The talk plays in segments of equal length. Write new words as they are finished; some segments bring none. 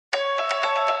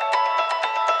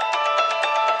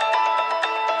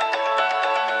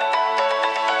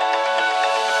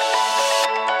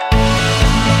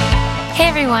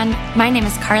everyone, my name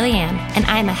is Carly Ann, and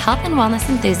I'm a health and wellness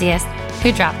enthusiast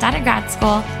who dropped out of grad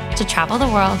school to travel the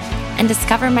world and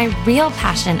discover my real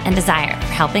passion and desire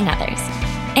for helping others.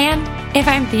 And if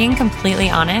I'm being completely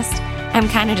honest, I'm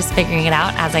kind of just figuring it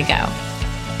out as I go.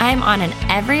 I'm on an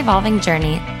ever-evolving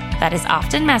journey that is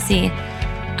often messy,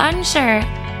 unsure,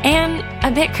 and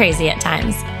a bit crazy at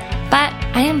times, but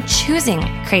I am choosing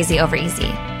crazy over easy.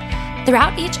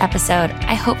 Throughout each episode,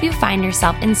 I hope you find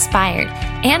yourself inspired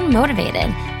and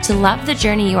motivated to love the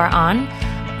journey you are on,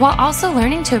 while also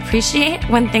learning to appreciate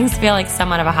when things feel like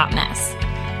somewhat of a hot mess.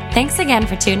 Thanks again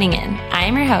for tuning in. I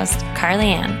am your host, Carly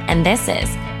Ann, and this is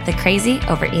the Crazy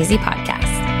Over Easy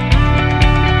podcast.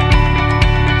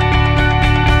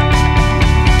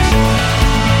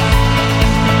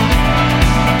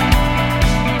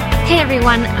 Hey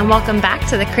everyone, and welcome back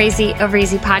to the Crazy Over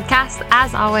Easy podcast.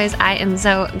 As always, I am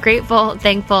so grateful,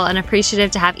 thankful, and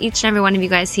appreciative to have each and every one of you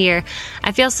guys here.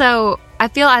 I feel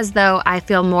as though I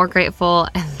feel more grateful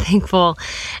and thankful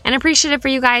and appreciative for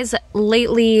you guys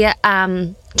lately,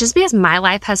 just because my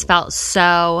life has felt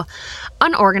so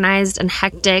unorganized and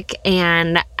hectic,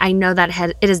 and I know that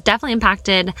it has definitely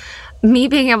impacted me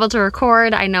being able to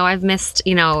record. I know I've missed,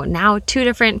 now 2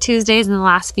 different Tuesdays in the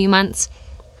last few months.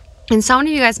 And so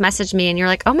many of you guys messaged me and you're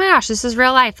like, oh my gosh, this is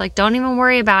real life. Like, don't even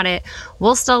worry about it.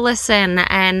 We'll still listen.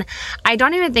 And I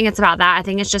don't even think it's about that. I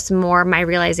think it's just more my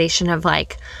realization of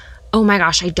like, oh my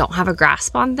gosh, I don't have a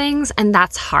grasp on things. And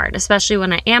that's hard, especially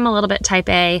when I am a little bit type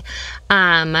A.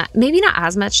 Maybe not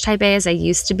as much type A as I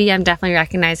used to be. I'm definitely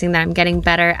recognizing that I'm getting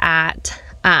better at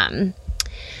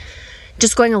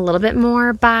just going a little bit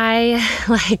more by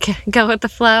like go with the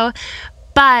flow.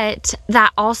 But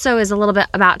that also is a little bit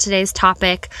about today's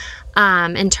topic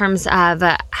in terms of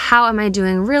how am I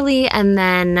doing really, and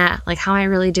then how am I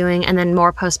really doing, and then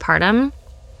more postpartum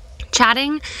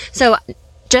chatting. So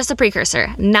just a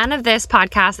precursor. None of this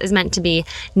podcast is meant to be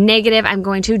negative. I'm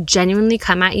going to genuinely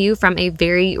come at you from a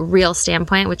very real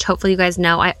standpoint, which hopefully you guys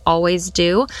know I always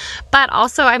do. But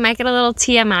also I might get a little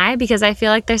TMI because I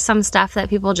feel like there's some stuff that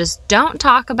people just don't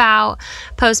talk about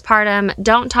postpartum,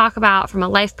 don't talk about from a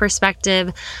life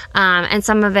perspective. And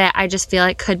some of it I just feel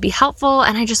like could be helpful,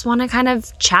 and I just want to kind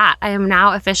of chat. I am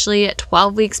now officially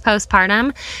 12 weeks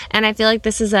postpartum, and I feel like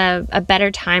this is a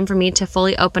better time for me to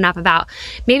fully open up about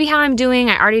maybe how I'm doing.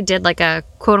 I already did like a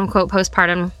quote unquote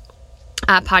postpartum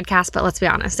podcast, but let's be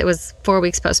honest, it was 4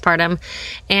 weeks postpartum,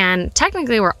 and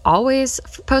technically we're always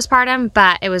postpartum,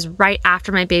 but it was right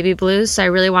after my baby blues, so I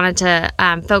really wanted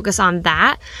to focus on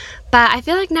that. But I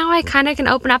feel like now I kind of can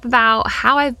open up about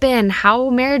how I've been, how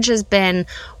marriage has been,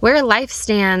 where life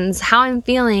stands, how I'm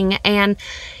feeling, and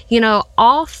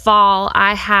all fall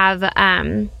I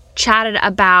have chatted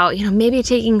about, maybe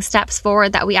taking steps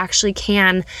forward that we actually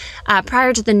can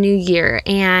prior to the new year,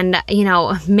 and,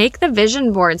 make the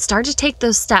vision board, start to take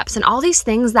those steps, and all these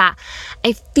things that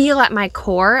I feel at my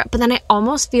core, but then I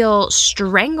almost feel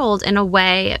strangled in a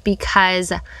way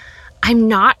because I'm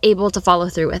not able to follow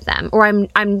through with them, or I'm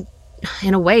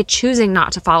in a way choosing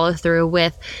not to follow through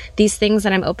with these things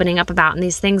that I'm opening up about and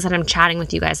these things that I'm chatting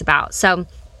with you guys about. So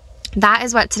that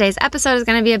is what today's episode is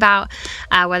going to be about.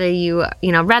 Whether you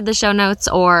read the show notes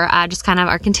or just kind of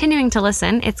are continuing to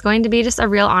listen, it's going to be just a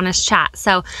real honest chat.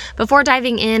 So before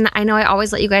diving in, I know I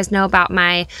always let you guys know about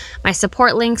my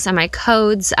support links and my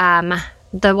codes.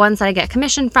 The ones that I get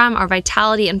commission from are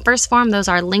Vitality and First Form. Those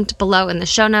are linked below in the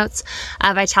show notes.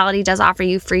 Vitality does offer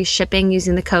you free shipping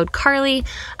using the code Carly.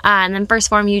 And then First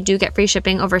Form, you do get free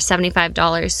shipping over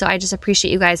 $75. So I just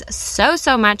appreciate you guys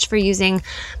so much for using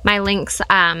my links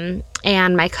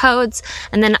and my codes.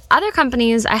 And then other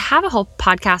companies, I have a whole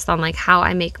podcast on like how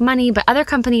I make money, but other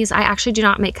companies I actually do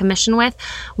not make commission with.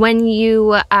 When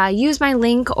you use my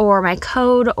link or my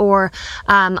code or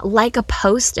like a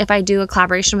post, if I do a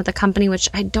collaboration with a company, which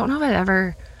I don't know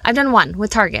if I've done one with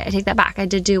Target. I take that back. I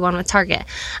did do one with Target.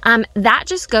 That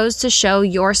just goes to show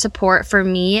your support for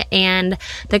me, and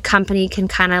the company can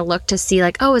kind of look to see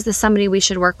like, oh, is this somebody we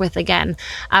should work with again?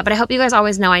 But I hope you guys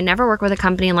always know I never work with a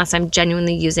company unless I'm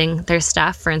genuinely using their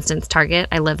stuff. For instance, Target,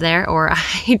 I live there, or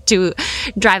I do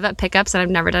drive-up pickups, and I've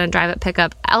never done a drive-up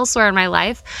pickup elsewhere in my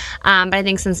life. But I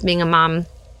think since being a mom,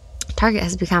 Target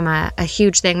has become a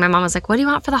huge thing. My mom was like, what do you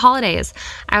want for the holidays?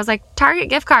 I was like, Target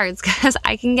gift cards, because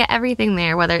I can get everything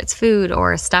there, whether it's food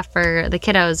or stuff for the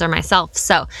kiddos or myself.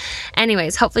 So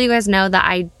anyways, hopefully you guys know that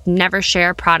I never share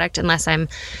a product unless I'm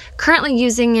currently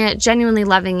using it, genuinely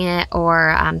loving it,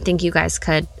 or think you guys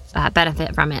could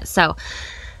benefit from it. So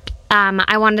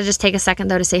I wanted to just take a second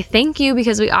though to say thank you,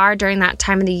 because we are during that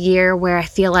time of the year where I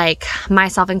feel like,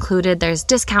 myself included, there's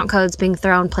discount codes being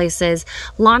thrown places,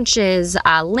 launches,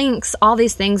 links, all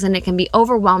these things, and it can be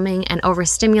overwhelming and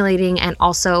overstimulating, and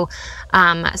also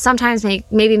sometimes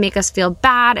maybe make us feel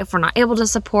bad if we're not able to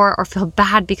support, or feel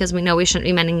bad because we know we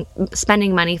shouldn't be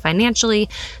spending money financially.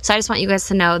 So I just want you guys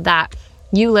to know that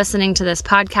you listening to this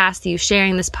podcast, you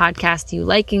sharing this podcast, you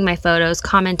liking my photos,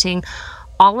 commenting,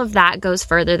 all of that goes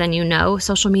further than you know.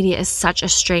 Social media is such a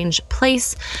strange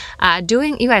place.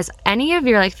 You guys, any of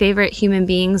your favorite human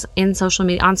beings on social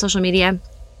media,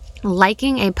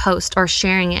 liking a post or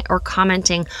sharing it or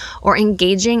commenting or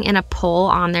engaging in a poll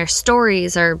on their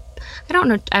stories, or I don't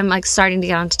know, I'm starting to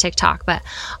get onto TikTok, but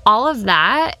all of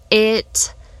that,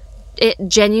 it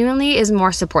genuinely is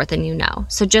more support than you know.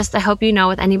 So I hope you know,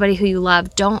 with anybody who you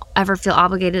love, don't ever feel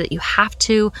obligated that you have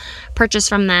to purchase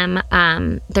from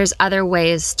them. There's other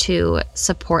ways to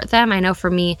support them. I know for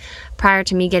me, prior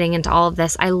to me getting into all of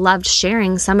this, I loved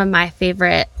sharing some of my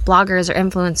favorite bloggers or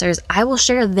influencers. I will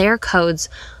share their codes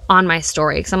on my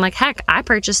story because I'm like, heck, I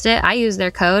purchased it. I use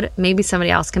their code. Maybe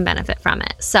somebody else can benefit from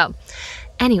it. So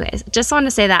anyways, just wanted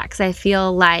to say that because I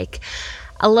feel like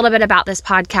a little bit about this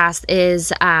podcast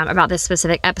is, about this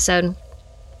specific episode,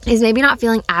 is maybe not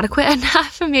feeling adequate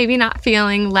enough, maybe not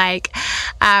feeling like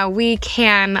we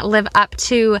can live up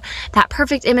to that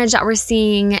perfect image that we're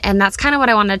seeing. And that's kind of what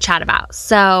I wanted to chat about.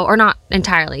 So, or not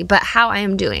entirely, but how I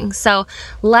am doing. So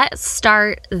let's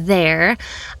start there.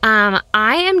 I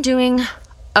am doing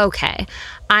okay.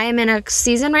 I am in a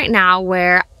season right now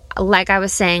where, like I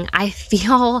was saying, I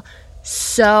feel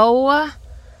so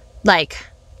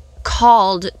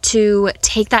called to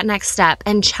take that next step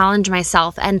and challenge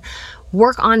myself and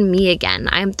work on me again.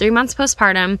 I'm 3 months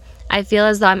postpartum. I feel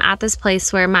as though I'm at this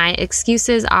place where my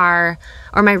excuses are,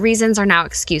 or my reasons are now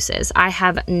excuses. I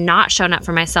have not shown up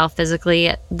for myself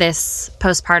physically this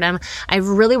postpartum. I've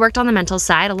really worked on the mental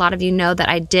side. A lot of you know that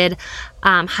I did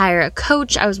hire a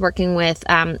coach. I was working with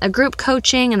a group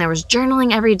coaching, and there was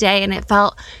journaling every day, and it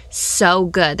felt so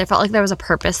good. There felt like there was a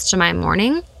purpose to my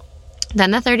morning.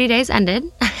 Then the 30 days ended,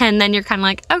 and then you're kind of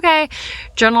like, okay,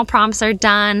 journal prompts are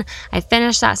done. I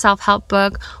finished that self-help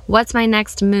book. What's my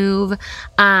next move?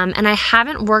 And I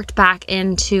haven't worked back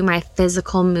into my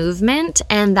physical movement,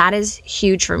 and that is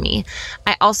huge for me.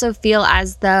 I also feel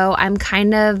as though I'm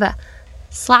kind of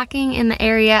slacking in the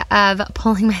area of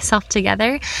pulling myself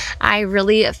together. I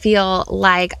really feel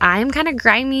like I'm kind of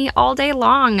grimy all day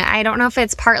long. I don't know if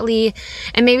it's partly,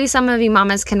 and maybe some of you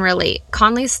mamas can relate.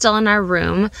 Conley's still in our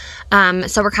room.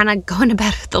 So we're kind of going to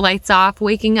bed with the lights off,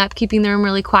 waking up, keeping the room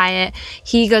really quiet.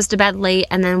 He goes to bed late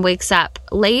and then wakes up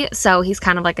late. So he's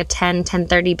kind of like a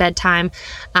 10:30 bedtime.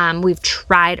 We've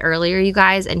tried earlier, you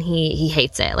guys, and he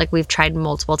hates it. We've tried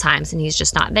multiple times and he's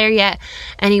just not there yet.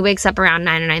 And he wakes up around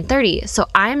 9 or 9:30. So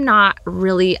I don't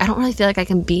really feel like I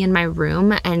can be in my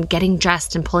room and getting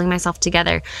dressed and pulling myself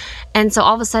together. And so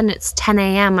all of a sudden it's 10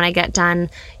 a.m. when I get done,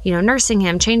 nursing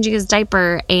him, changing his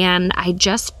diaper, and I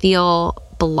just feel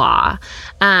blah.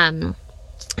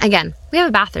 Again, we have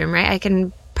a bathroom, right? I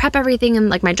can prep everything, and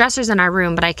my dresser's in our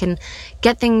room, but I can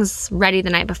get things ready the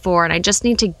night before, and I just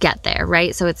need to get there,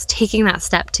 right? So it's taking that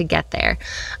step to get there.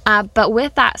 But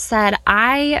with that said,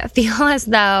 I feel as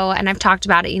though, and I've talked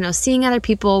about it, seeing other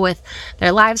people with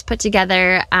their lives put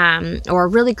together, or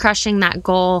really crushing that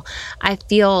goal, I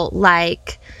feel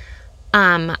like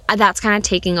that's kind of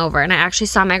taking over. And I actually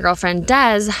saw my girlfriend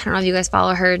Des, I don't know if you guys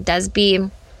follow her, Des B.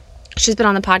 She's been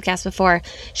on the podcast before.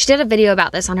 She did a video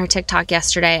about this on her TikTok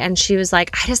yesterday, and she was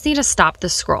like, I just need to stop the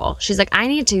scroll. She's like, I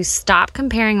need to stop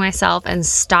comparing myself and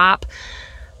stop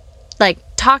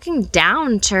talking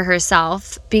down to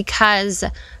herself because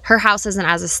her house isn't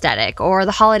as aesthetic, or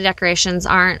the holiday decorations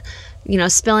aren't,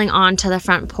 spilling onto the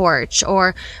front porch,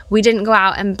 or we didn't go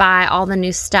out and buy all the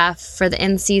new stuff for the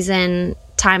in-season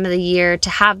time of the year to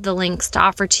have the links to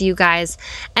offer to you guys,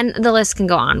 and the list can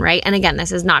go on, right? And again,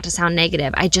 this is not to sound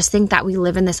negative. I just think that we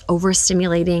live in this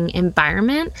overstimulating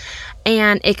environment,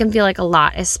 and it can feel like a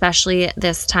lot, especially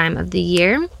this time of the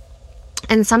year.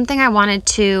 And something I wanted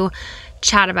to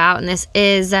chat about, and this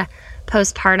is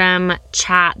postpartum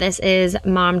chat, this is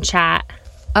mom chat.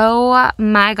 Oh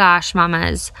my gosh,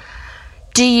 mamas.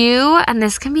 Do you, and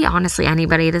this can be honestly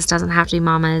anybody, this doesn't have to be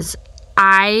mamas,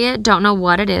 I don't know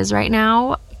what it is right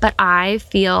now, but I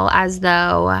feel as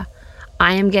though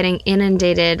I am getting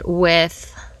inundated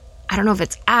with, I don't know if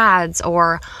it's ads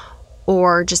or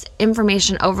just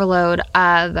information overload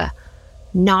of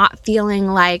not feeling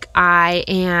like I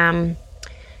am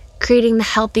creating the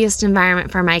healthiest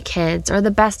environment for my kids, or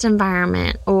the best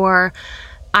environment, or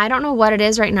I don't know what it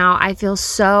is right now. I feel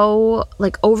so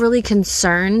like overly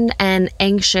concerned and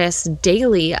anxious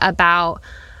daily about,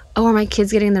 oh, are my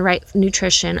kids getting the right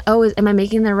nutrition? Oh, am I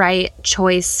making the right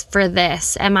choice for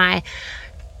this? Am I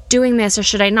doing this, or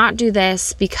should I not do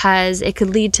this because it could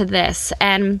lead to this?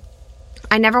 And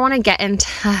I never want to get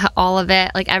into all of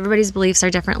it. Like, everybody's beliefs are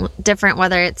different,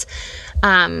 whether it's,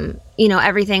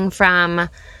 everything from,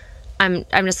 I'm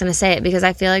just going to say it because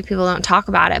I feel like people don't talk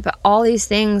about it, but all these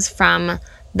things, from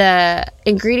the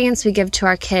ingredients we give to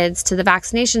our kids, to the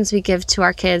vaccinations we give to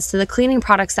our kids, to the cleaning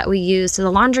products that we use, to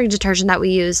the laundry detergent that we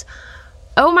use.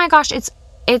 Oh my gosh, it's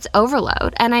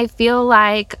overload. And I feel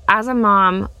like as a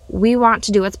mom, we want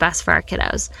to do what's best for our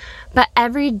kiddos. But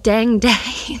every dang day,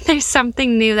 there's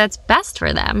something new that's best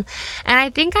for them. And I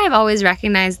think I've always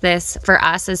recognized this for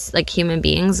us as like human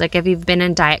beings. Like, if you've been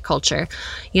in diet culture,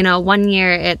 1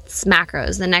 year it's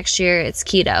macros, the next year it's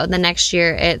keto, the next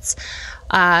year it's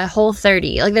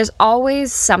Whole30. Like, there's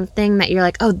always something that you're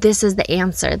like, oh, this is the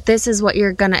answer. This is what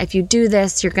if you do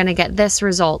this, you're gonna get this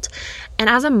result. And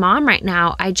as a mom right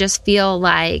now, I just feel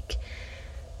like,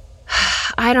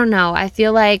 I don't know. I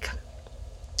feel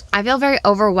very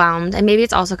overwhelmed, and maybe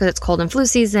it's also because it's cold and flu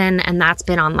season, and that's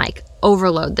been on like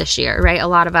overload this year, right? A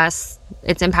lot of us,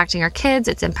 it's impacting our kids,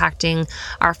 it's impacting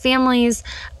our families,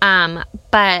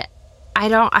 but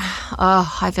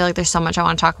I feel like there's so much I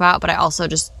want to talk about, but I also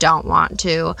just don't want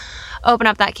to open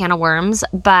up that can of worms.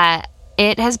 But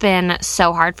it has been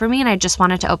so hard for me, and I just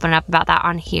wanted to open up about that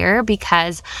on here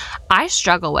because I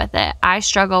struggle with it. I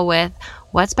struggle with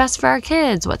what's best for our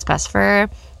kids, what's best for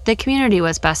the community,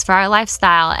 what's best for our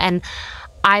lifestyle. And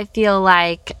I feel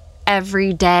like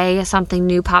every day something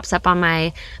new pops up on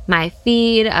my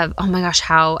feed of, oh my gosh,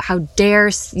 how dare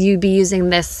you be using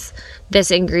this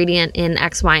ingredient in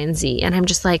X, Y, and Z. And I'm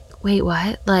just like, wait,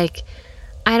 what? Like,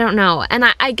 I don't know. And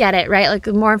I get it, right? Like,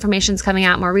 more information's coming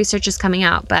out, more research is coming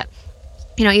out. But,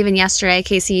 even yesterday,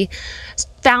 Casey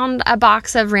found a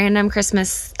box of random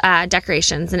Christmas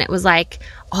decorations, and it was like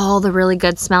all the really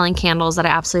good smelling candles that I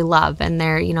absolutely love. And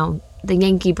they're, the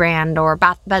Yankee brand, or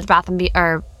Bath and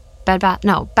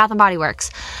Body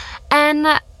Works. And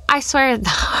I swear,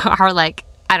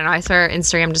 I swear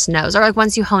Instagram just knows. Or like,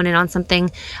 once you hone in on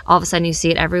something, all of a sudden you see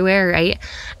it everywhere, right?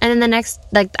 And then the next,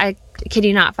 I kid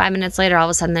you not, 5 minutes later, all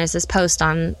of a sudden there's this post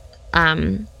on,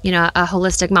 a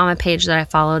holistic mama page that I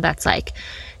follow that's like,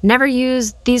 never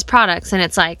use these products. And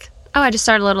it's like, oh, I just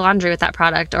started a little laundry with that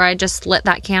product, or I just lit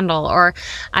that candle, or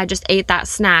I just ate that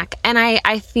snack. And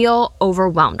I feel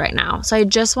overwhelmed right now. So I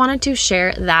just wanted to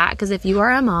share that, because if you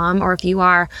are a mom, or if you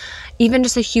are even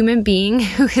just a human being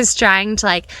who is trying to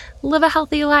like live a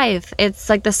healthy life, it's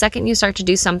like the second you start to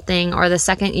do something, or the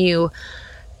second you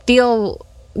feel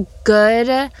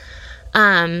good,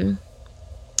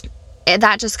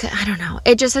 that just, I don't know,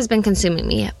 it just has been consuming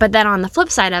me. But then on the flip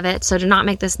side of it, so to not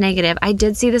make this negative, I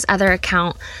did see this other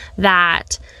account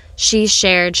that she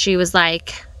shared. She was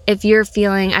like, if you're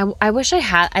feeling, I wish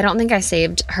I don't think I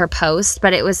saved her post,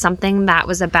 but it was something that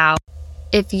was about,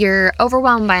 if you're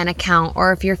overwhelmed by an account,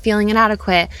 or if you're feeling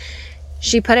inadequate,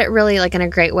 she put it really like in a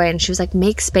great way. And she was like,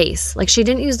 make space. Like, she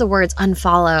didn't use the words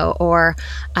unfollow or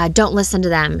don't listen to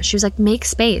them. She was like, make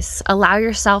space, allow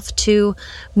yourself to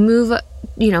move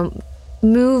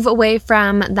away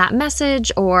from that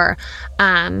message, or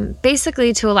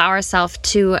basically to allow ourselves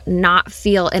to not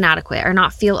feel inadequate, or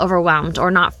not feel overwhelmed, or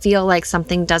not feel like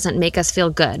something doesn't make us feel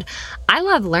good. I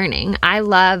love learning. I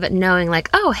love knowing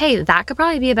like, oh, hey, that could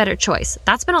probably be a better choice.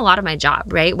 That's been a lot of my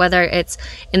job, right? Whether it's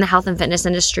in the health and fitness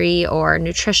industry or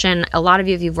nutrition, a lot of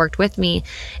you, if you've worked with me,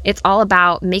 it's all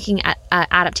about making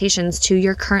adaptations to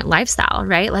your current lifestyle,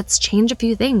 right? Let's change a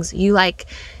few things. You like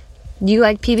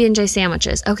PB&J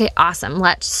sandwiches. Okay, awesome.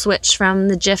 Let's switch from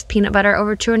the Jif peanut butter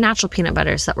over to a natural peanut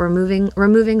butter, so that we're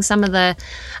removing some of the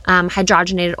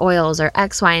hydrogenated oils, or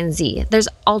X, Y, and Z. There's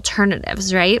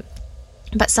alternatives, right?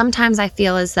 But sometimes I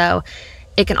feel as though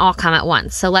it can all come at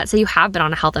once. So let's say you have been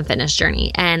on a health and fitness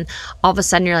journey, and all of a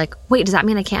sudden you're like, wait, does that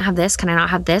mean I can't have this? Can I not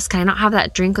have this? Can I not have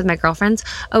that drink with my girlfriends?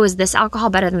 Oh, is this alcohol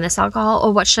better than this alcohol?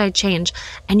 Oh, what should I change?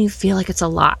 And you feel like it's a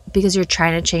lot because you're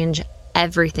trying to change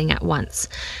everything at once.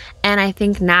 And I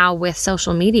think now with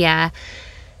social media,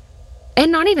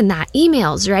 and not even that,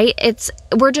 emails, right?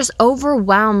 We're just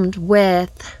overwhelmed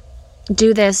with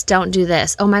do this, don't do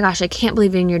this. Oh my gosh, I can't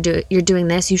believe you're doing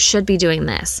this. You should be doing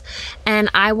this. And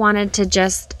I wanted to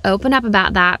just open up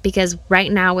about that, because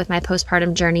right now with my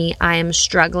postpartum journey, I am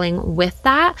struggling with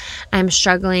that. I'm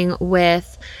struggling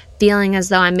with feeling as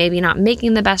though I'm maybe not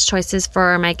making the best choices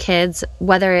for my kids,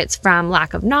 whether it's from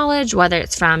lack of knowledge, whether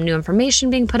it's from new information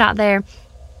being put out there.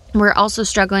 We're also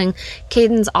struggling.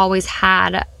 Caden's always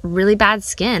had really bad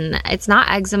skin. It's not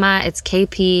eczema, it's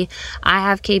KP. I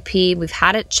have KP. We've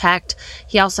had it checked.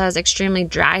 He also has extremely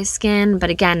dry skin, but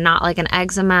again, not like an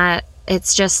eczema.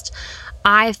 It's just,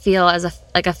 I feel as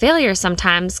a failure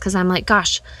sometimes because I'm like,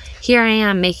 gosh, here I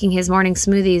am making his morning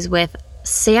smoothies with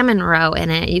salmon roe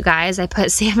in it, you guys. I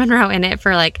put salmon roe in it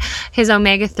for like his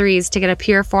omega-3s to get a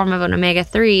pure form of an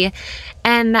omega-3.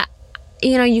 And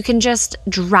you can just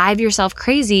drive yourself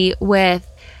crazy with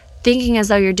thinking as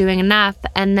though you're doing enough,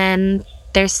 and then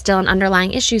there's still an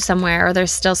underlying issue somewhere, or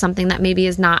there's still something that maybe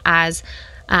is not as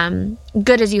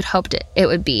good as you'd hoped it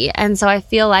would be. And so I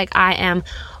feel like I am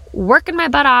working my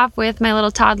butt off with my little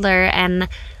toddler, and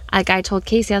like I told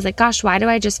Casey, I was like, gosh, why do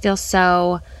I just feel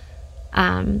so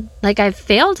like I've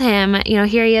failed him? Here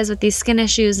he is with these skin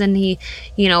issues, and he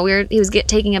was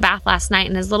taking a bath last night,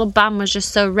 and his little bum was just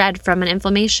so red from an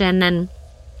inflammation, and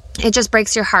it just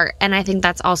breaks your heart. And I think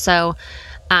that's also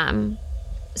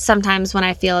sometimes when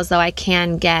I feel as though I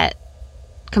can get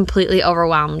completely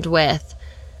overwhelmed with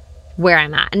where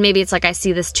I'm at. And maybe it's like I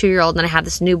see this 2-year-old and I have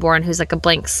this newborn who's like a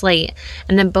blank slate,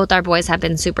 and then both our boys have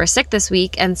been super sick this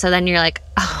week, and so then you're like,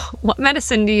 oh, what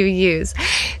medicine do you use?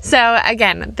 So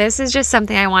again, this is just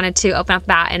something I wanted to open up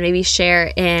about and maybe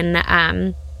share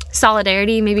in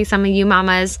solidarity. Maybe some of you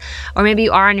mamas, or maybe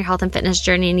you are on your health and fitness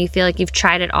journey and you feel like you've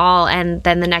tried it all, and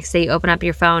then the next day you open up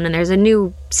your phone and there's a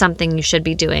new something you should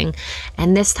be doing.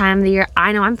 And this time of the year,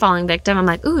 I know I'm falling victim. I'm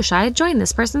like, ooh, should I join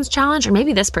this person's challenge, or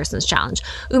maybe this person's challenge?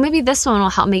 Ooh, maybe this one will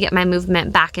help me get my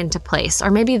movement back into place,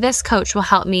 or maybe this coach will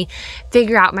help me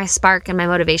figure out my spark and my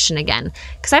motivation again,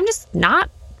 because I'm just not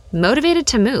motivated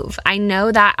to move. I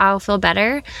know that I'll feel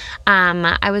better.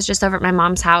 I was just over at my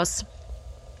mom's house.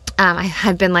 I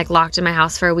had been like locked in my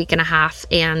house for a week and a half,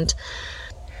 and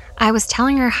I was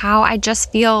telling her how I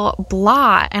just feel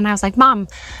blah. And I was like, Mom,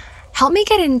 help me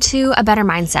get into a better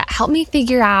mindset. Help me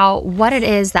figure out what it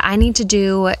is that I need to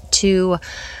do to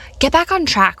get back on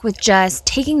track with just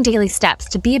taking daily steps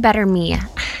to be a better me.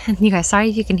 And you guys, sorry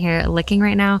if you can hear licking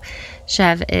right now.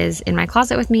 Chev is in my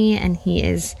closet with me, and he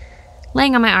is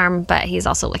laying on my arm, but he's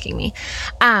also licking me.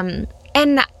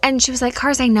 And she was like,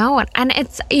 Cars, I know. And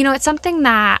it's, it's something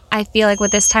that I feel like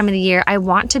with this time of the year, I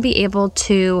want to be able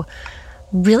to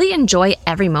really enjoy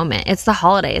every moment. It's the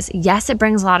holidays. Yes, it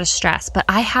brings a lot of stress, but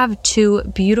I have 2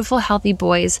 beautiful, healthy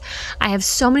boys. I have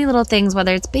so many little things,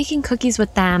 whether it's baking cookies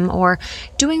with them or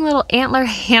doing little antler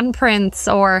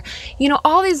handprints, or,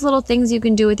 all these little things you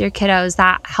can do with your kiddos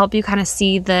that help you kind of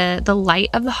see the light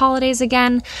of the holidays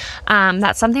again.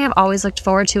 That's something I've always looked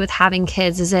forward to with having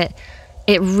kids, is it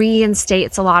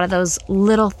reinstates a lot of those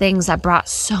little things that brought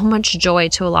so much joy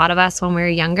to a lot of us when we were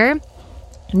younger.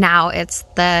 Now it's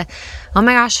the, oh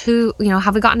my gosh,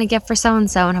 have we gotten a gift for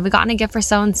so-and-so? And have we gotten a gift for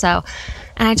so-and-so?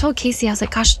 And I told Casey, I was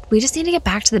like, gosh, we just need to get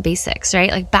back to the basics,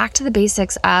 right? Like back to the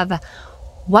basics of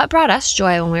what brought us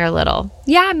joy when we were little.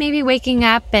 Yeah, maybe waking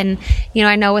up and,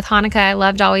 I know with Hanukkah, I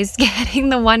loved always getting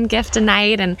the one gift a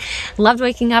night and loved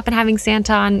waking up and having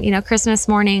Santa on, Christmas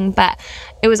morning. But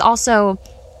it was also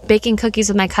baking cookies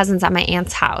with my cousins at my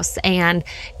aunt's house and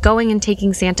going and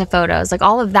taking Santa photos. Like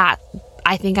all of that,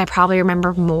 I think I probably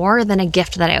remember more than a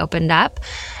gift that I opened up.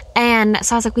 And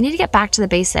so I was like, we need to get back to the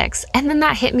basics. And then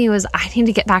that hit me was, I need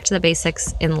to get back to the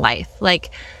basics in life.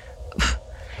 Like,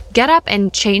 get up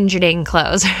and change your dang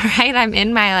clothes, right? I'm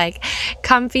in my like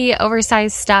comfy,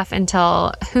 oversized stuff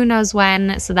until who knows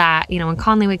when, so that, when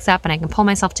Conley wakes up and I can pull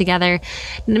myself together.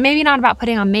 Maybe not about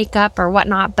putting on makeup or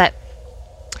whatnot, but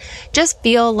just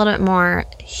feel a little bit more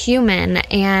human.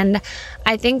 And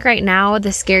I think right now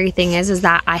the scary thing is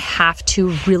that I have to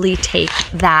really take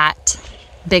that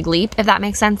big leap, if that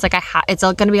makes sense. Like it's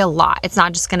going to be a lot. It's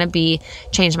not just going to be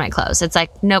change my clothes. It's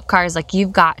like, nope, Cars, like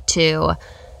you've got to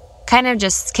kind of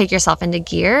just kick yourself into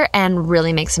gear and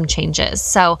really make some changes.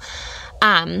 So,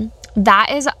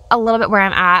 that is a little bit where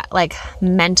I'm at, like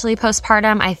mentally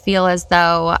postpartum. I feel as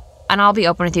though, and I'll be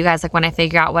open with you guys, like when I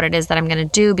figure out what it is that I'm going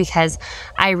to do, because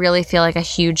I really feel like a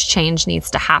huge change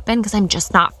needs to happen, because I'm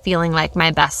just not feeling like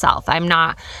my best self. I'm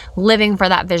not living for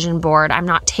that vision board. I'm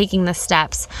not taking the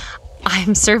steps.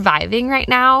 I'm surviving right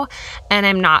now and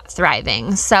I'm not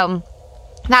thriving. So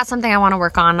that's something I want to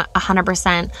work on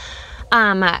 100%.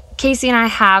 Casey and I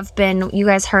have been, you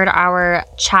guys heard our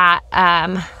chat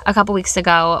a couple weeks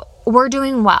ago. We're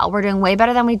doing well. We're doing way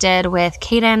better than we did with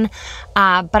Caden.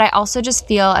 But I also just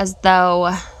feel as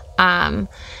though,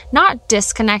 not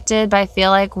disconnected, but I feel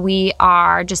like we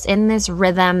are just in this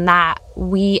rhythm that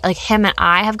him and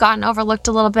I have gotten overlooked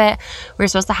a little bit. We were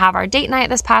supposed to have our date night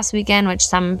this past weekend, which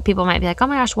some people might be like, oh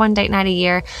my gosh, one date night a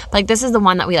year. Like this is the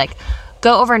one that we like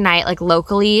go overnight, like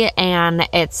locally. And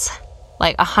it's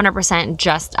like 100%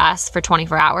 just us for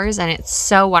 24 hours. And it's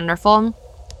so wonderful.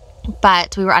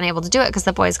 But we were unable to do it because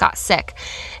the boys got sick.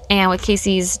 And with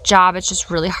Casey's job, it's just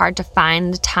really hard to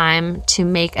find time to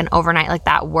make an overnight like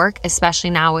that work, especially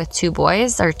now with 2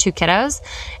 boys or 2 kiddos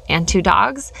and 2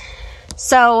 dogs.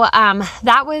 So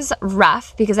that was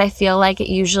rough because I feel like it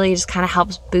usually just kind of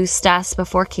helps boost us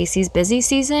before Casey's busy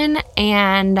season,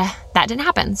 and that didn't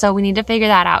happen. So we need to figure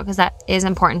that out because that is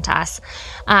important to us.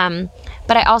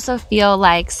 But I also feel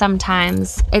like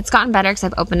sometimes it's gotten better because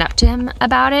I've opened up to him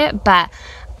about it, but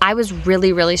I was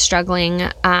really, really struggling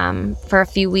for a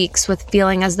few weeks with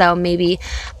feeling as though maybe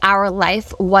our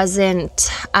life wasn't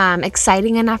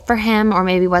exciting enough for him, or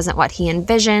maybe wasn't what he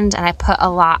envisioned. And I put a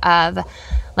lot of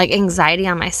like anxiety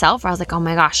on myself, where I was like, oh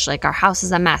my gosh, like our house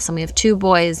is a mess and we have 2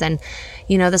 boys, and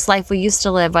this life we used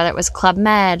to live, whether it was Club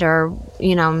Med or,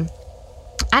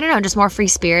 I don't know, just more free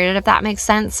spirited, if that makes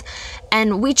sense.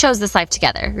 And we chose this life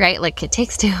together, right? Like it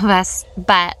takes 2 of us,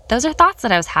 but those are thoughts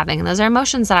that I was having, and those are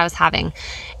emotions that I was having.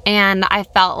 And I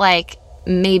felt like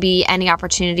maybe any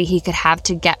opportunity he could have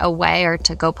to get away or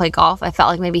to go play golf, I felt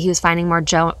like maybe he was finding more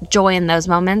joy in those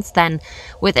moments than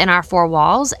within our 4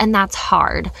 walls. And that's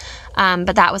hard.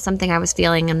 But that was something I was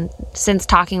feeling. And since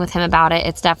talking with him about it,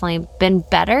 it's definitely been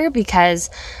better,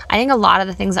 because I think a lot of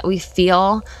the things that we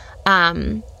feel,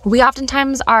 we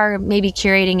oftentimes are maybe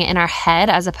curating it in our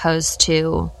head as opposed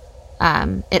to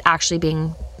it actually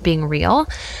being real.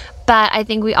 But I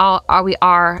think we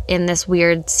are in this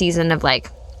weird season of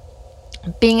like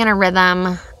being in a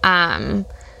rhythm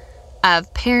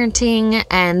of parenting,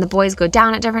 and the boys go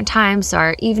down at different times, so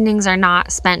our evenings are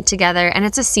not spent together, and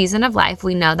it's a season of life.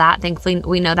 We know that. Thankfully,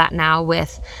 we know that now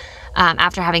with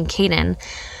after having Caden.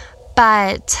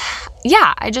 But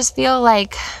yeah, I just feel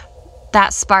like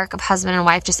that spark of husband and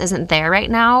wife just isn't there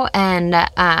right now, and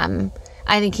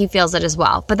I think he feels it as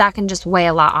well. But that can just weigh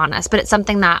a lot on us. But it's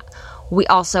something that we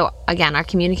also, again, are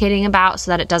communicating about,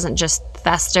 so that it doesn't just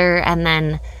fester and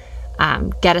then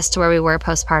get us to where we were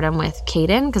postpartum with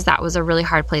Caden, because that was a really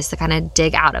hard place to kind of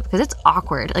dig out of, because it's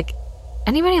awkward. Like,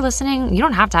 anybody listening, you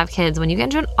don't have to have kids. When you get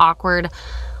into an awkward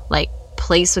like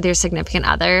place with your significant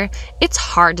other, it's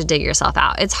hard to dig yourself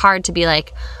out. It's hard to be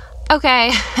like,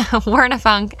 okay, we're in a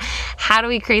funk. How do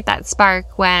we create that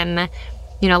spark when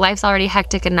life's already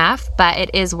hectic enough, but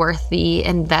it is worth the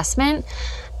investment.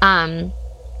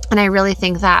 And I really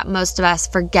think that most of us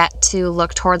forget to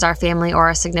look towards our family or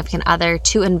our significant other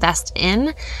to invest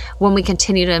in when we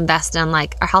continue to invest in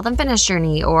like our health and fitness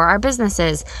journey or our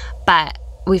businesses, but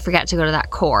we forget to go to that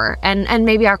core. And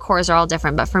maybe our cores are all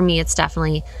different, but for me, it's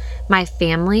definitely my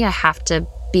family. I have to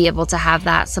be able to have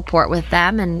that support with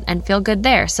them and feel good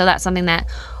there. So that's something that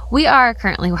we are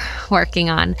currently working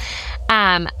on.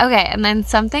 Okay, and then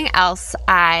something else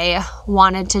I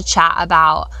wanted to chat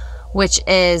about, which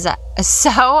is so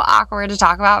awkward to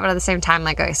talk about, but at the same time,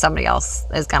 like, okay, somebody else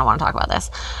is going to want to talk about this.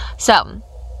 So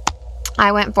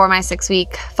I went for my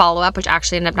 6-week follow-up, which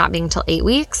actually ended up not being until 8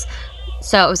 weeks.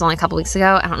 So it was only a couple weeks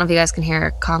ago. I don't know if you guys can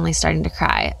hear Conley starting to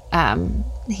cry.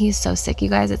 He's so sick, you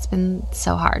guys. It's been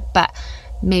so hard, but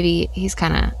maybe he's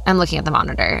I'm looking at the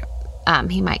monitor.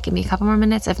 He might give me a couple more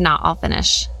minutes. If not, I'll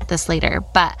finish this later.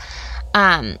 But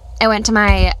I went to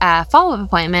my follow-up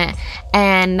appointment,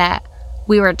 and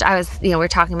we were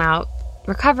talking about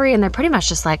recovery, and they're pretty much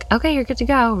just like, okay, you're good to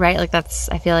go, right? Like that's,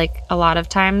 I feel like a lot of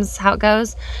times how it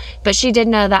goes. But she did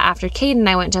know that after Caden,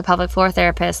 I went to a pelvic floor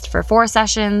therapist for 4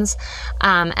 sessions.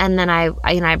 And then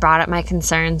I brought up my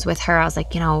concerns with her. I was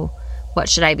like, what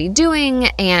should I be doing?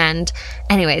 And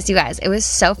anyways, you guys, it was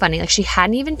so funny. Like she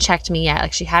hadn't even checked me yet.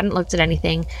 Like she hadn't looked at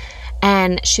anything.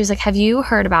 And she was like, have you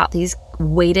heard about these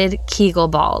weighted Kegel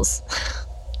balls?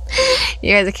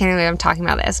 You guys, I can't believe I'm talking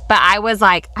about this. But I was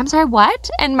like, I'm sorry, what?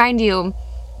 And mind you,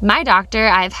 my doctor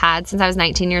I've had since I was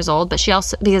 19 years old, but she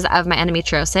also, because of my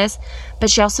endometriosis, but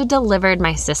she also delivered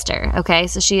my sister. Okay.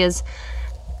 So she is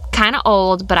kind of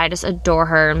old, but I just adore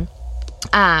her.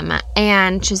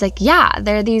 And she's like, yeah,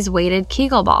 they're these weighted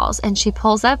Kegel balls. And she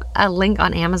pulls up a link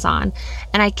on Amazon,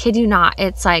 and I kid you not,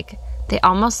 it's like, they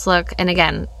almost look, and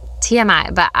again,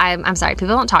 TMI, but I'm sorry,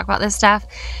 people don't talk about this stuff.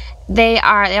 They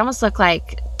almost look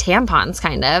like tampons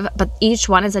kind of, but each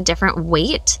one is a different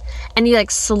weight, and you like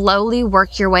slowly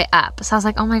work your way up. So I was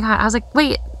like, oh my God. I was like,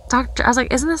 wait, doctor, I was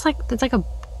like, isn't this like, it's like a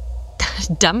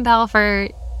dumbbell for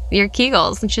your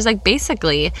Kegels? And she's like,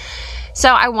 basically. So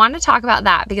I want to talk about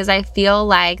that because I feel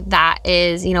like that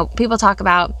is, people talk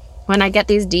about, when I get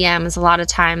these DMs a lot of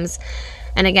times,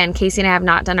 and again, Casey and I have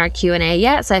not done our Q&A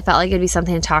yet, so I felt like it'd be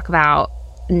something to talk about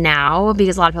now,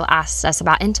 because a lot of people asked us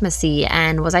about intimacy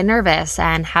and was I nervous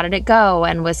and how did it go,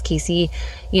 and was Casey,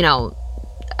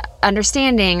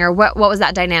 understanding, or what was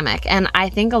that dynamic? And I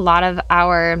think a lot of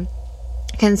our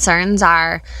concerns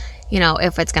are,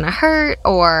 if it's going to hurt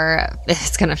or if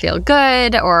it's going to feel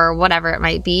good or whatever it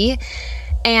might be.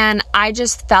 And I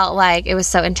just felt like it was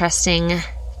so interesting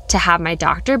to have my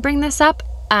doctor bring this up.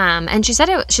 And she said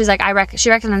she's like, she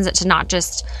recommends it to not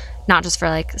just for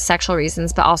like sexual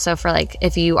reasons, but also for like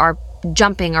if you are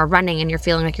jumping or running and you're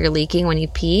feeling like you're leaking when you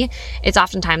pee. It's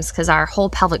oftentimes because our whole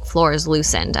pelvic floor is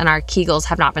loosened and our Kegels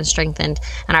have not been strengthened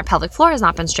and our pelvic floor has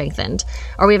not been strengthened,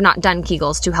 or we have not done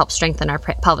Kegels to help strengthen our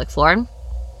pelvic floor.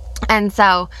 And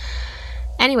so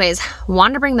anyways,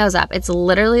 wanted to bring those up. It's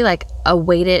literally like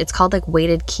it's called like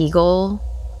weighted Kegel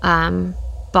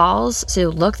balls. So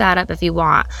look that up if you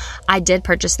want. I did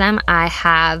purchase them. I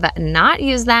have not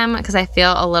used them because I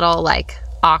feel a little like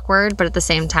awkward, but at the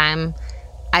same time,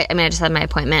 I just had my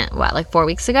appointment, like 4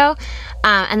 weeks ago.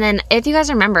 And then if you guys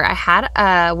remember, I had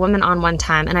a woman on one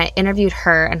time and I interviewed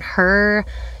her, and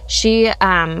she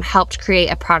helped create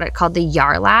a product called the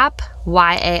YARLAP,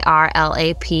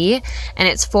 YARLAP, and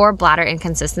it's for bladder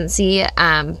inconsistency,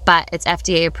 but it's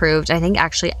FDA approved. I think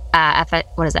actually,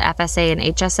 FSA and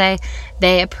HSA,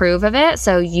 they approve of it,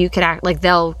 so you could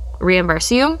they'll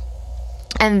reimburse you.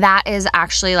 And that is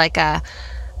actually like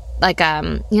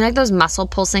those muscle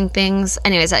pulsing things.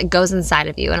 Anyways, it goes inside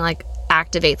of you and like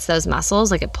activates those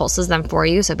muscles, like it pulses them for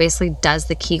you. So it basically does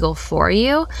the Kegel for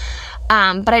you.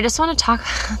 But I just want to talk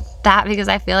about that because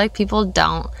I feel like people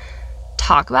don't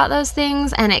talk about those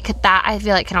things, and I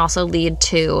feel like can also lead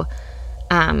to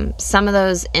some of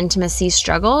those intimacy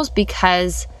struggles,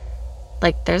 because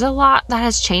like there's a lot that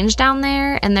has changed down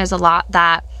there, and there's a lot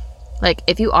that, like,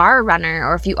 if you are a runner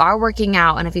or if you are working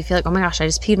out and if you feel like, oh my gosh, I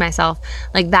just peed myself,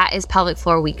 like that is pelvic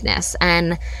floor weakness.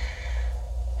 And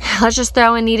let's just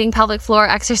throw in needing pelvic floor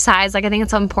exercise. Like, I think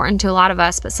it's so important to a lot of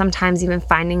us, but sometimes even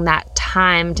finding that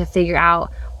time to figure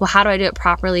out, well, how do I do it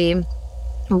properly?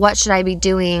 What should I be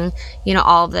doing?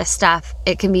 All of this stuff,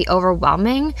 it can be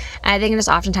overwhelming. And I think it just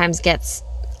oftentimes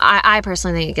I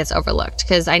personally think it gets overlooked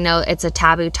because I know it's a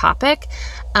taboo topic.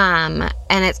 And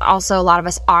it's also, a lot of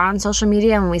us are on social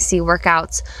media, and when we see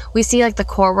workouts, we see like the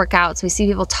core workouts, we see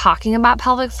people talking about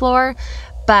pelvic floor,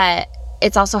 but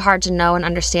it's also hard to know and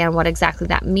understand what exactly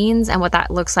that means and what that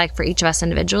looks like for each of us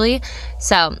individually.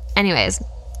 So anyways,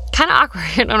 kind of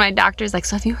awkward when my doctor's like,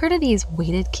 so have you heard of these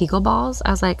weighted Kegel balls?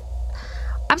 I was like,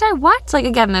 I'm sorry, what? Like,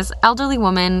 again, this elderly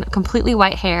woman, completely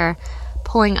white hair,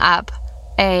 pulling up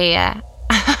a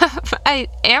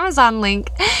Amazon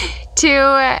link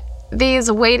to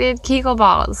these weighted Kegel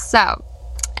balls. So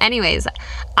anyways,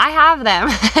 I have them.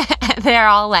 They're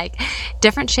all like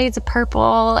different shades of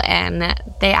purple, and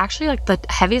they actually, like, the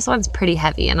heaviest one's pretty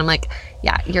heavy, and I'm like,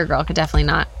 yeah, your girl could definitely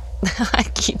not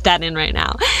keep that in right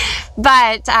now.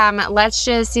 But let's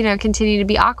just continue to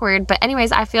be awkward. But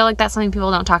anyways, I feel like that's something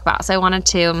people don't talk about, so I wanted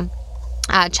to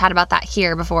chat about that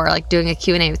here before like doing a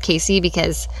Q&A with Casey,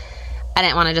 because I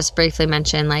didn't want to just briefly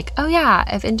mention like, oh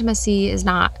yeah, if intimacy is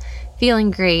not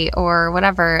feeling great or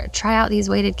whatever, try out these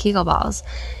weighted Kegel balls.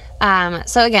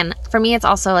 So again, for me, it's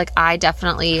also like, I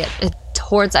definitely,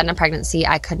 towards the end of pregnancy,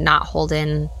 I could not hold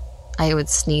in, I would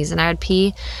sneeze and I would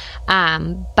pee.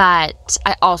 But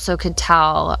I also could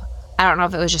tell, I don't know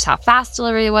if it was just how fast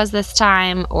delivery was this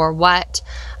time or what,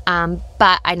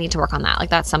 but I need to work on that. Like,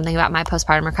 that's something about my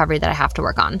postpartum recovery that I have to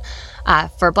work on,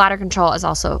 for bladder control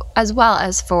as well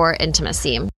as for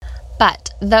intimacy.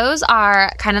 But those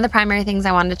are kind of the primary things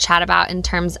I wanted to chat about in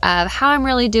terms of how I'm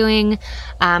really doing.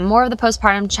 More of the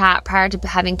postpartum chat prior to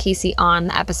having Casey on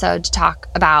the episode to talk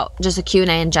about just a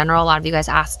Q&A in general. A lot of you guys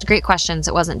asked great questions.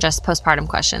 It wasn't just postpartum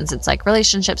questions. It's like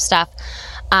relationship stuff.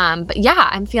 But yeah,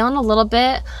 I'm feeling a little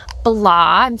bit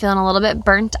blah. I'm feeling a little bit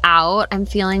burnt out. I'm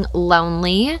feeling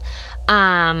lonely.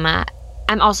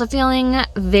 I'm also feeling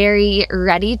very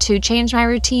ready to change my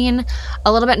routine.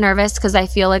 A little bit nervous because I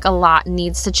feel like a lot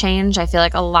needs to change. I feel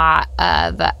like a lot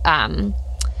of, I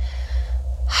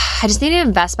just need to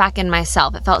invest back in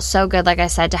myself. It felt so good, like I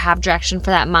said, to have direction for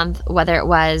that month, whether it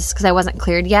was because I wasn't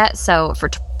cleared yet, so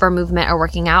for movement or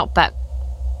working out. But,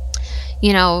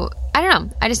 I don't know.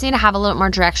 I just need to have a little more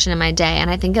direction in my day, and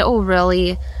I think it will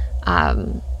really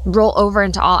roll over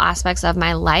into all aspects of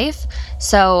my life.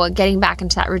 So getting back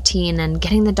into that routine and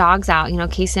getting the dogs out,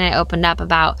 Casey and I opened up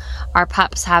about our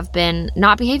pups have been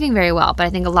not behaving very well, but I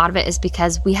think a lot of it is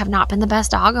because we have not been the best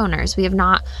dog owners. We have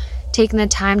not taken the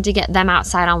time to get them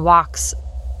outside on walks.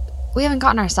 We haven't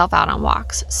gotten ourselves out on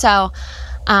walks. So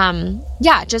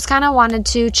just kind of wanted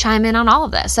to chime in on all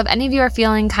of this. So if any of you are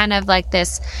feeling kind of like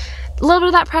this a little bit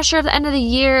of that pressure at the end of the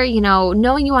year,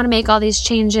 knowing you want to make all these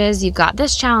changes. You've got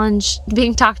this challenge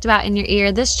being talked about in your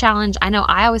ear, this challenge. I know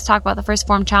I always talk about the 1st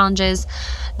Form challenges.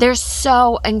 They're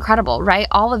so incredible, right?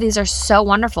 All of these are so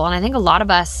wonderful. And I think a lot of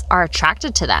us are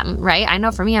attracted to them, right? I know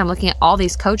for me, I'm looking at all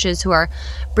these coaches who are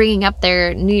bringing up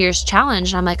their New Year's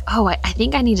challenge. And I'm like, oh, I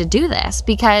think I need to do this,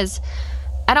 because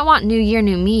I don't want new year,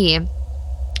 new me.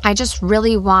 I just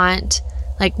really want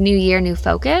like new year, new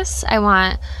focus. I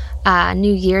want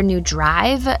new year, new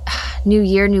drive, new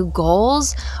year, new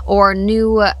goals, or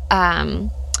new, what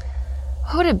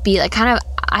would it be? Like I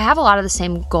have a lot of the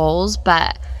same goals,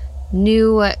 but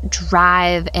new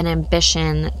drive and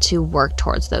ambition to work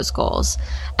towards those goals.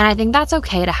 And I think that's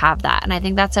okay to have that. And I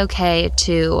think that's okay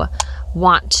to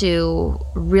want to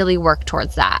really work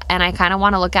towards that. And I kind of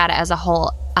want to look at it as a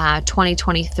whole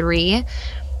 2023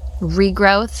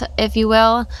 regrowth, if you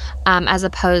will, as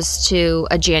opposed to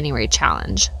a January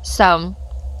challenge. So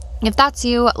if that's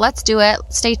you, let's do it.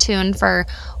 Stay tuned for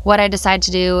what I decide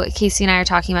to do. Casey and I are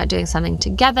talking about doing something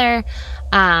together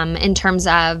in terms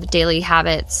of daily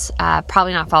habits,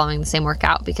 probably not following the same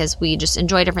workout because we just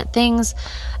enjoy different things.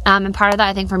 And part of that,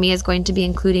 I think, for me is going to be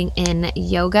including in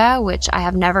yoga, which I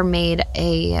have never made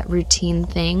a routine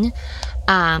thing,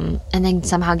 and then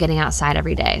somehow getting outside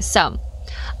every day. So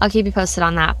I'll keep you posted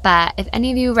on that. But if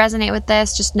any of you resonate with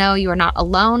this, just know you are not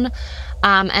alone.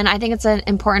 And I think it's an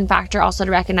important factor also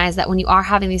to recognize that when you are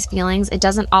having these feelings, it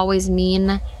doesn't always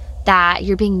mean that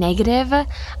you're being negative.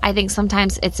 I think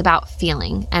sometimes it's about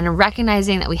feeling and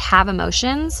recognizing that we have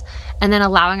emotions and then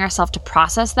allowing ourselves to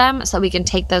process them so we can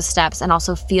take those steps and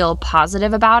also feel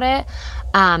positive about it,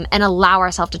 and allow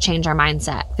ourselves to change our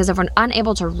mindset. Because if we're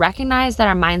unable to recognize that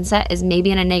our mindset is maybe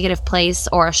in a negative place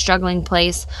or a struggling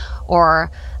place,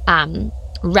 or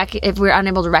if we're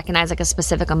unable to recognize like a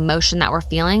specific emotion that we're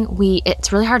feeling,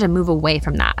 it's really hard to move away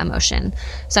from that emotion.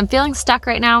 So I'm feeling stuck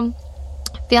right now,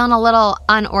 feeling a little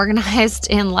unorganized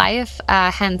in life,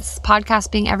 hence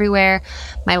podcast being everywhere,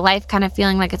 my life kind of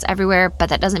feeling like it's everywhere, but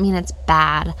that doesn't mean it's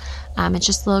bad. It's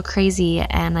just a little crazy,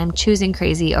 and I'm choosing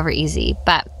crazy over easy.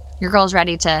 But your girl's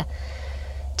ready to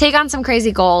take on some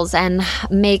crazy goals and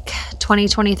make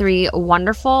 2023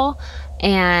 wonderful,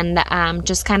 and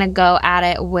just kind of go at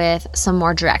it with some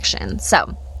more direction.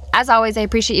 So as always, I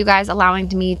appreciate you guys allowing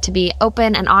me to be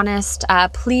open and honest.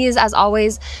 Please, as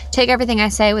always, take everything I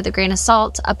say with a grain of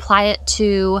salt, apply it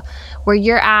to where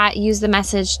you're at, use the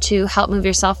message to help move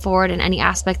yourself forward in any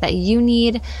aspect that you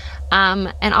need.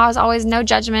 And as always, no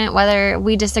judgment, whether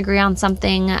we disagree on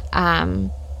something.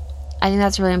 I think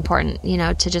that's really important,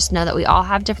 to just know that we all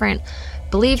have different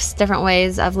beliefs, different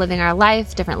ways of living our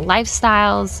life, different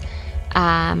lifestyles.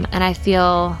 And I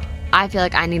feel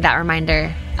like I need that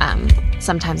reminder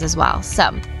sometimes as well. So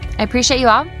I appreciate you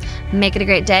all. Make it a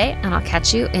great day, and I'll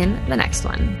catch you in the next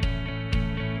one.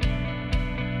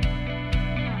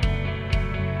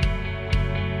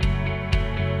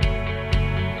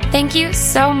 Thank you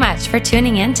so much for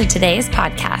tuning in to today's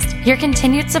podcast. Your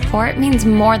continued support means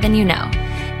more than you know.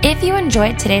 If you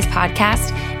enjoyed today's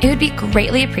podcast, it would be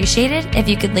greatly appreciated if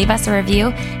you could leave us a review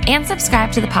and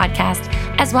subscribe to the podcast,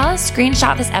 as well as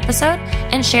screenshot this episode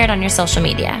and share it on your social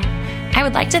media. I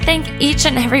would like to thank each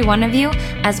and every one of you,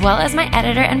 as well as my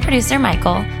editor and producer,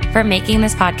 Michael, for making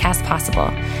this podcast possible.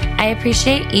 I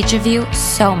appreciate each of you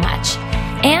so much.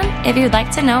 And if you'd like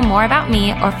to know more about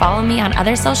me or follow me on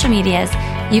other social medias,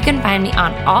 you can find me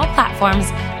on all platforms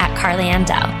at Carly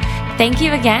Andell. Thank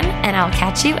you again, and I'll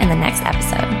catch you in the next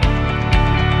episode.